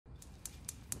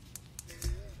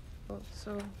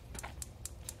so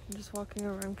I'm just walking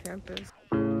around campus.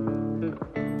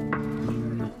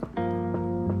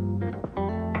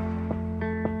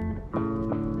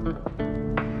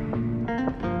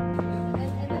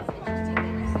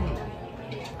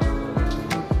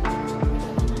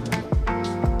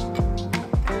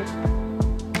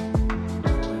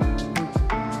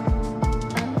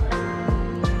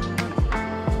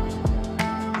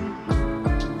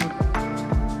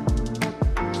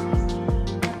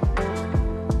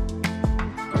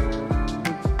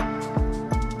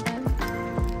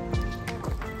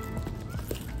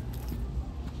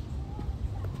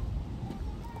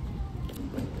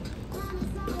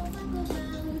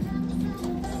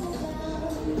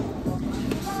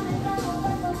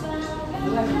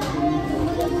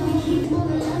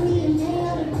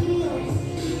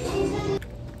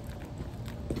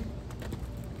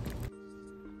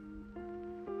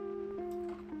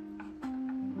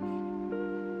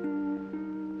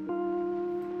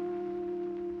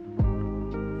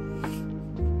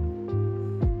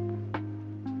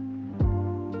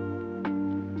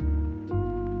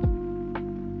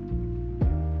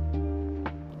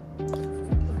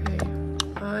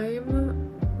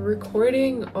 I'm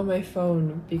recording on my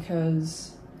phone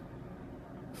because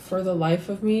for the life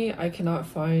of me I cannot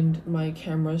find my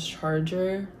camera's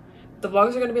charger. The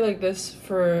vlogs are gonna be like this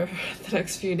for the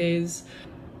next few days.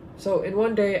 So in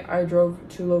one day I drove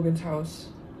to Logan's house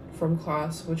from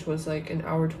class, which was like an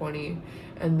hour 20,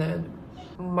 and then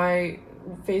my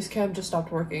face cam just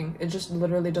stopped working. It just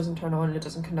literally doesn't turn on, it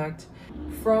doesn't connect.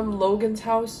 From Logan's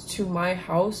house to my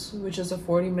house, which is a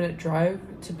 40-minute drive,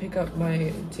 to pick up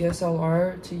my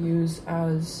DSLR to use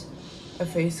as a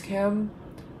face cam,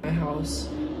 my house,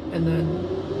 and then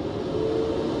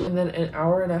an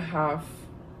hour and a half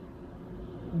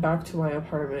back to my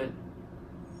apartment.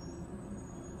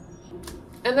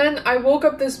 And then I woke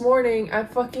up this morning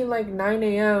at fucking like 9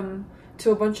 a.m.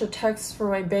 to a bunch of texts from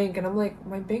my bank, and I'm like,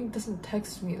 my bank doesn't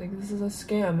text me, like this is a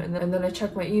scam. And then I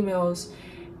checked my emails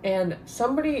and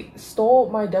somebody stole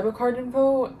my debit card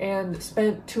info and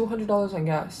spent $200 on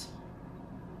gas.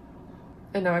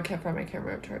 And now I can't find my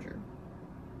camera charger.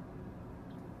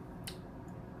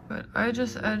 But I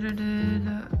just edited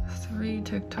 3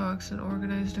 TikToks and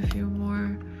organized a few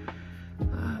more.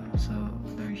 So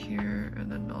they're here,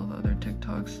 and then all the other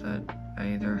TikToks that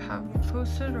I either have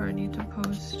posted or I need to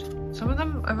post. Some of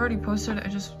them I've already posted, I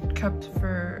just kept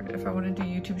for if I want to do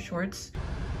YouTube shorts.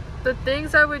 The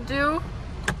things I would do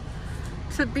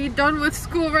to be done with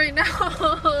school right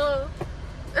now.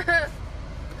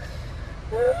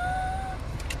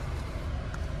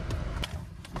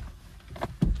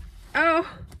 Oh.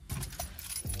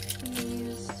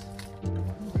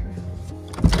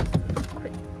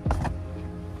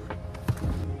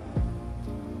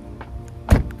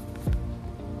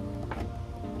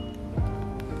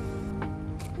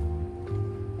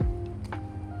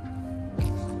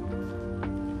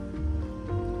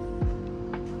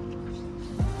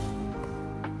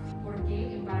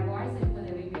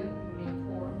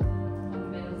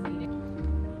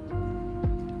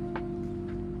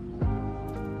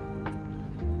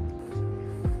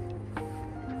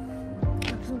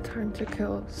 Time to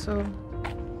kill, so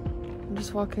I'm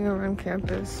just walking around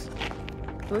campus.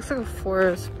 It looks like a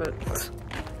forest, but it's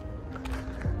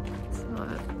not.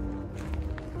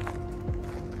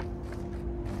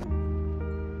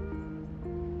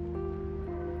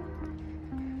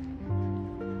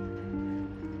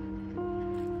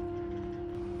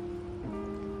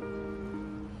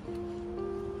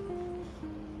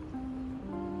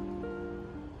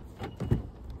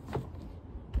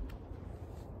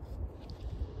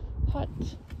 Hot.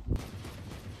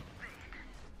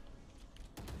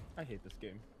 I hate this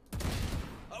game.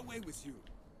 Away with you.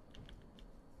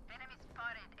 Enemy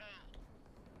spotted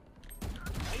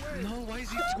No, why is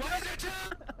it?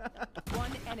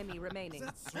 One enemy remaining.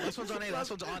 Last one's on A.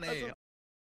 Last one's on A.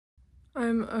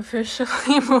 I'm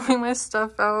officially moving my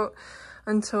stuff out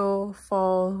until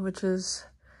fall, which is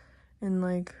in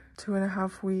like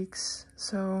 2.5 weeks.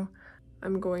 So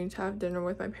I'm going to have dinner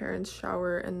with my parents,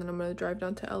 shower, and then I'm gonna drive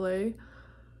down to LA.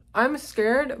 I'm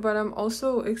scared, but I'm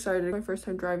also excited. My first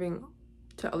time driving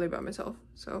to LA by myself,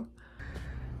 so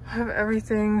I have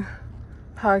everything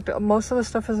packed. Most of the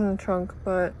stuff is in the trunk,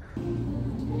 but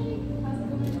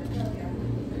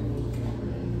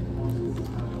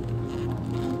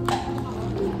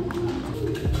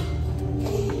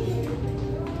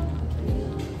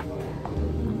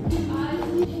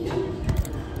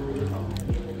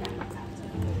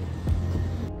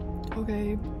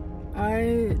okay,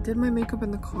 I did my makeup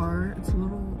in the car. It's a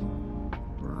little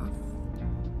rough,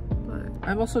 but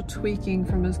I'm also tweaking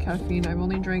from this caffeine. I've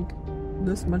only drank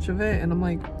this much of it, and I'm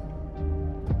like,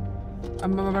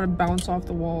 I'm about to bounce off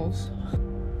the walls.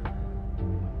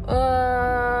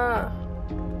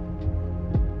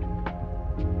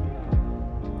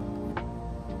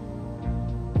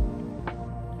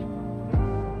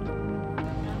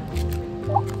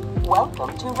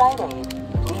 Welcome to Rite Aid.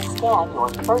 Please scan your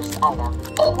first item.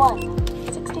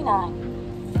 169.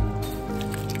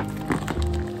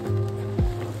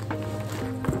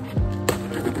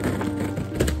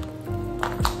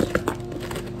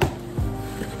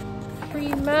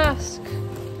 Free mask.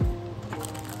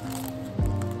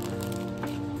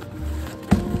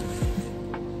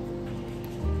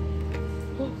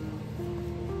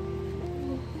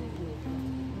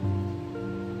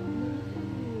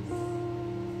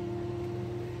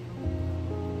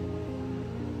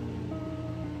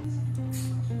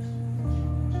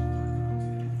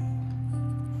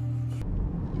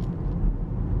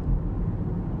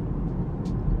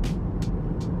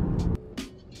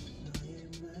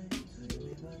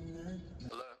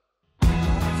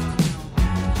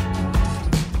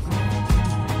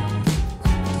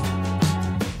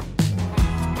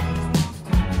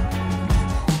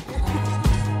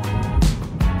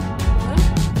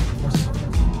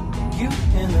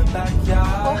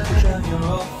 Backyard, and you're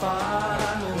all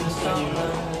fine in the summer.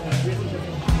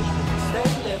 Stay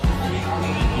there for 3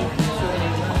 weeks, so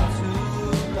you learn to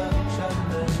love each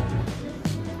other.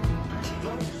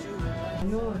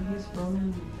 No, he's from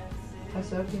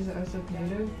SF, he's an SF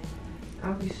native.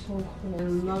 I'll be so cool. I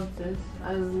love this.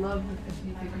 I love the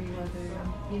 50-degree weather.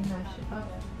 I'm eating that shit up.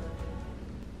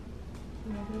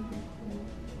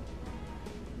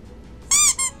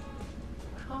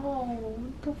 Ow,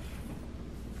 what the f?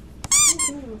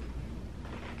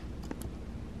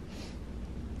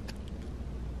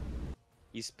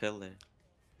 He's pillar.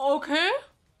 Okay.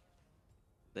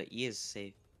 The E is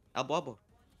safe. Elbow.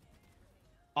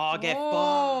 Oh, get fucked.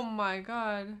 Oh my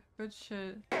god. Good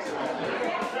shit.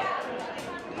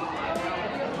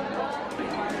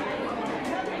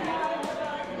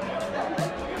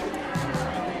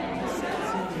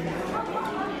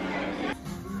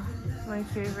 My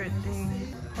favorite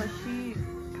thing. Plushie,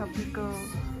 calpico,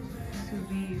 sous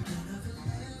vide.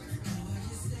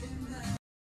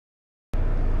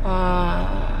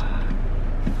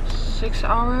 6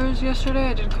 hours yesterday.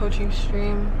 I did coaching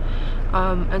stream.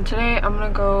 And today I'm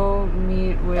gonna go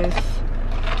meet with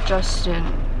Justin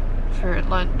for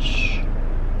lunch.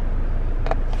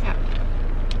 Yeah.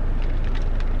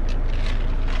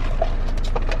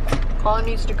 Colin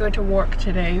needs to go to work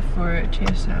today for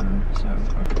TSM, so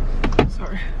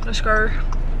sorry. Let's go.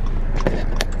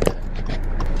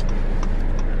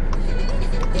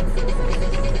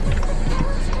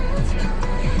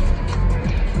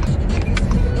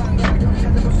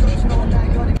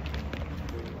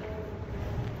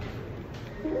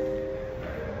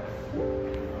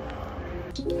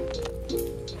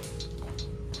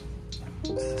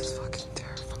 This is fucking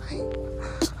terrifying.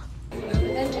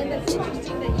 And that's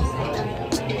interesting that you say that.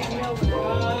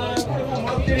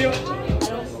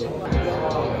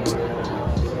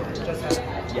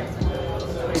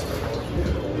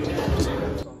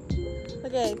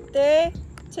 Okay, 3,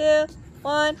 2,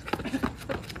 1,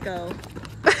 go.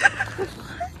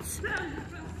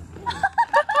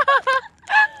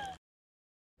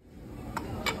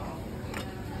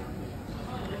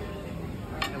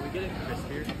 Can we get it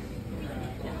crispier?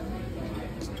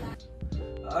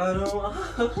 I don't want.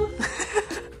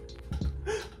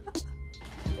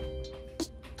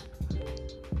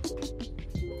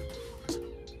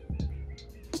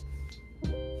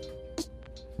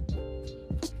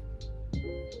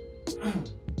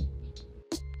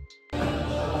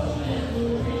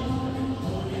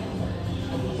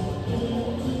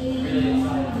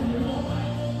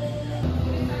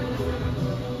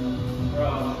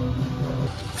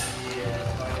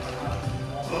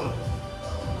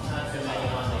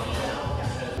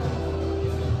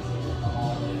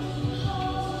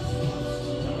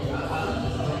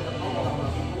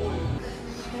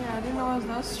 Yeah, I didn't know I was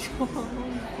that strong. Oh my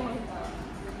god.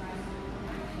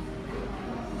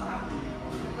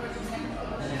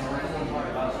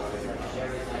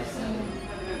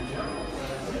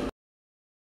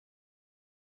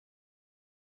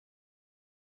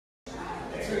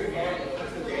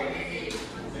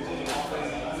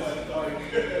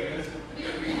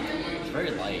 It's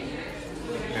very light.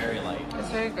 Very light. It's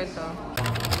very good though.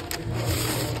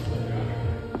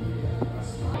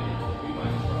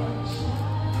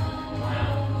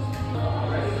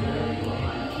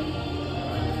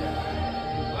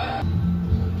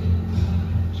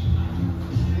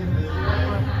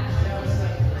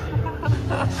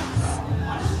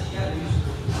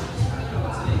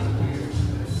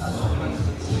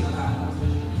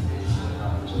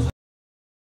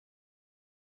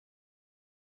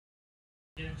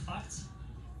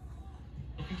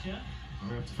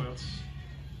 fotos.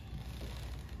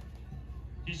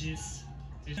 GG's.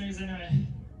 Thanks anyway.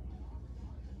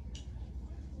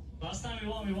 Last time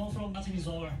we won from nothing is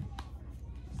over.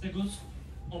 It's a good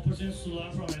opportunity to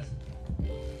learn from it.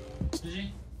 GG.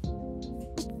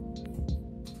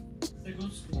 It's a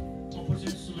good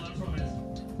opportunity to learn from it.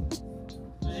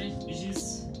 GG.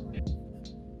 GG's.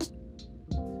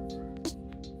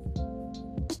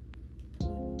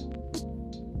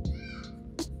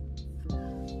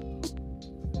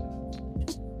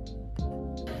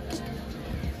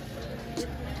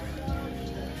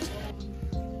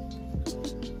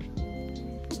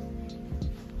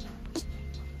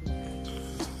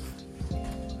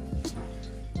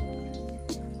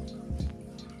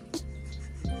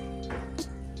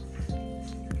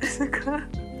 Is it good?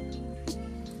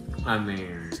 I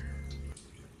mean,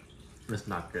 it's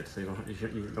not good, so you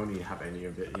don't need to have any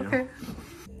of it, you know? Okay.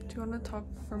 Do you want to talk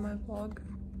for my vlog?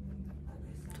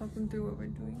 Talk them through what we're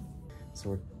doing.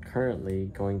 So we're currently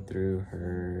going through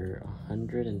her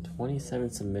 127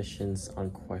 submissions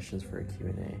on questions for a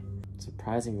Q&A.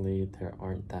 Surprisingly, there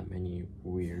aren't that many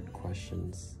weird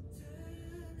questions.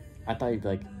 I thought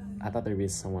there'd be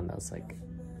someone that was like,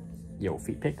 yo,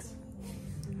 feet pics?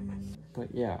 But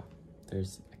yeah,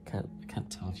 there's, I can't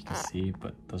tell if you can see,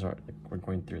 but those are, like, we're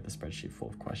going through the spreadsheet full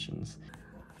of questions.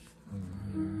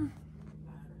 I'm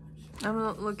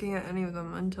not looking at any of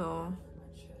them until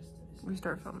we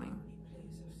start filming.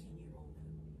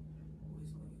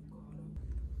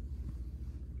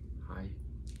 Hi.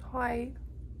 Hi.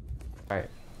 Alright.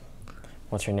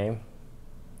 What's your name?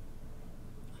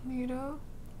 Anita.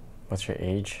 What's your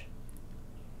age?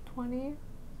 20.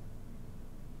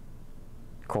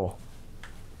 Cool.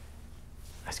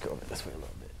 Let's go over this way a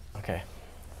little bit. Okay.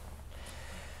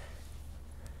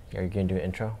 Are you gonna do an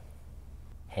intro?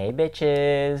 Hey,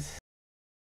 bitches!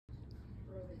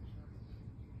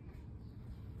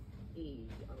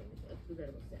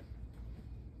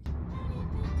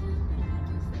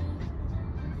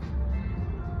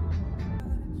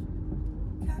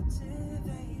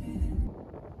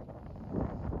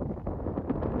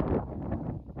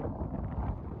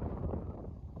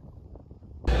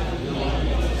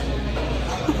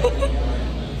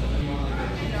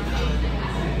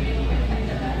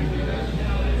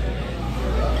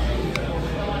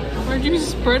 Why'd you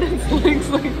spread its legs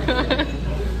like that?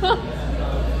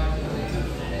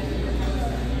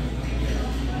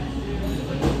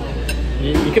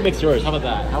 You can mix yours. How about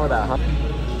that? How about that, huh?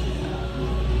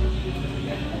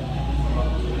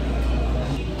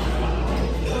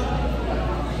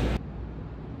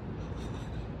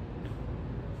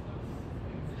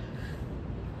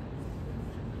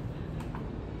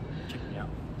 Check me out.